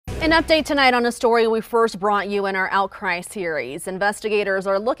An update tonight on a story we first brought you in our Outcry series. Investigators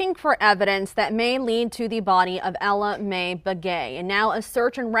are looking for evidence that may lead to the body of Mae Begay. And now a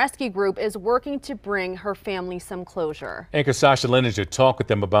search and rescue group is working to bring her family some closure. Anchor Sasha Leninger talked with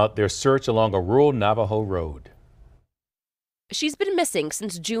them about their search along a rural Navajo road. She's been missing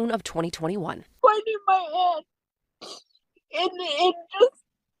since June of 2021. Finding my aunt and just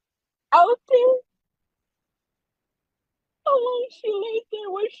out there. How long she laid there?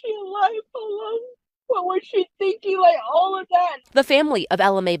 Was she alive? How long? What was she thinking? Like all of that. The family of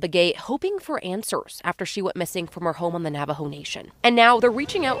Mae Begay hoping for answers after she went missing from her home on the Navajo Nation. And now they're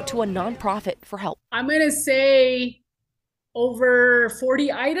reaching out to a nonprofit for help. I'm going to say over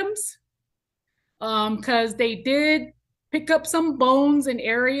 40 items because they did pick up some bones in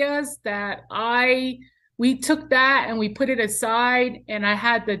areas that we took that and we put it aside, and I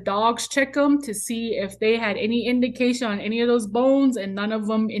had the dogs check them to see if they had any indication on any of those bones, and none of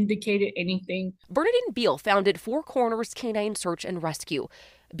them indicated anything. Bernadine Beal founded 4Corners K-9 Search and Rescue.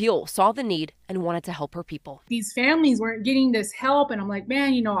 Beal saw the need and wanted to help her people. These families weren't getting this help, and I'm like,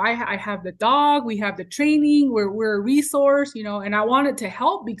 man, I have the dog, we have the training, we're a resource, and I wanted to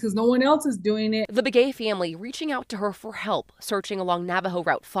help because no one else is doing it. The Begay family reaching out to her for help, searching along Navajo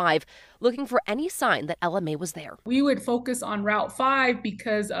Route 5, looking for any sign that Mae was there. We would focus on Route 5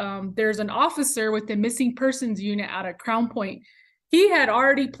 because there's an officer with the missing persons unit out of Crown Point. He had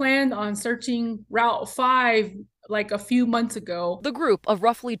already planned on searching Route 5 like a few months ago. The group of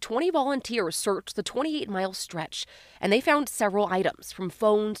roughly 20 volunteers searched the 28-mile stretch, and they found several items from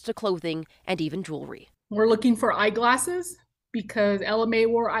phones to clothing and even jewelry. We're looking for eyeglasses because Mae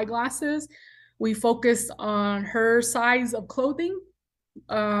wore eyeglasses. We focused on her size of clothing,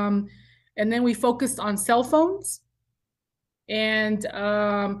 and then we focused on cell phones and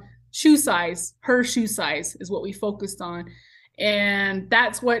shoe size. Her shoe size is what we focused on. And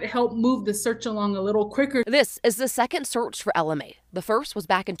that's what helped move the search along a little quicker. This is the second search for Mae. The first was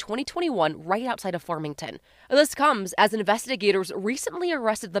back in 2021, right outside of Farmington. This comes as investigators recently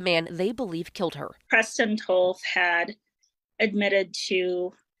arrested the man they believe killed her. Preston Toth had admitted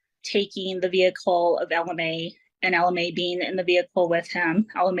to taking the vehicle of Mae and Mae being in the vehicle with him.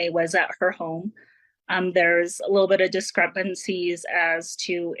 Mae was at her home. There's a little bit of discrepancies as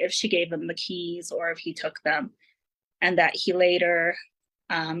to if she gave him the keys or if he took them, and that he later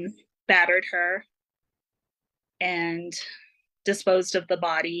battered her and disposed of the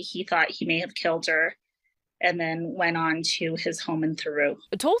body. He thought he may have killed her and then went on to his home in Thoreau.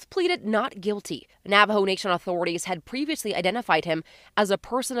 Toth pleaded not guilty. Navajo Nation authorities had previously identified him as a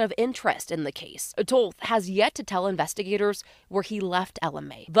person of interest in the case. Toth has yet to tell investigators where he left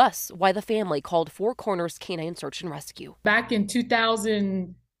Mae, thus why the family called 4Corners K-9 Search and Rescue. Back in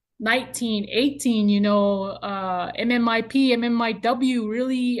 2019, 18, MMIP, MMIW,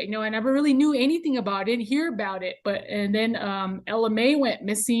 really, I never really knew anything about it, didn't hear about it. And then Mae went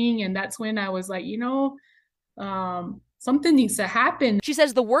missing, and that's when I was like, something needs to happen. She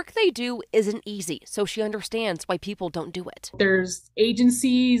says the work they do isn't easy, so she understands why people don't do it. There's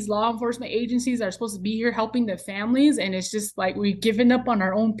agencies, law enforcement agencies that are supposed to be here helping the families, and it's just like we've given up on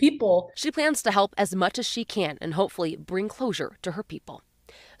our own people. She plans to help as much as she can and hopefully bring closure to her people.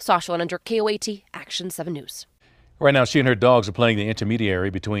 Sasha Leninger, KOAT, Action 7 News. Right now, she and her dogs are playing the intermediary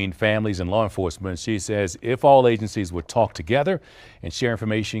between families and law enforcement. She says if all agencies would talk together and share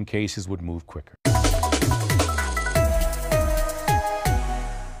information, cases would move quicker.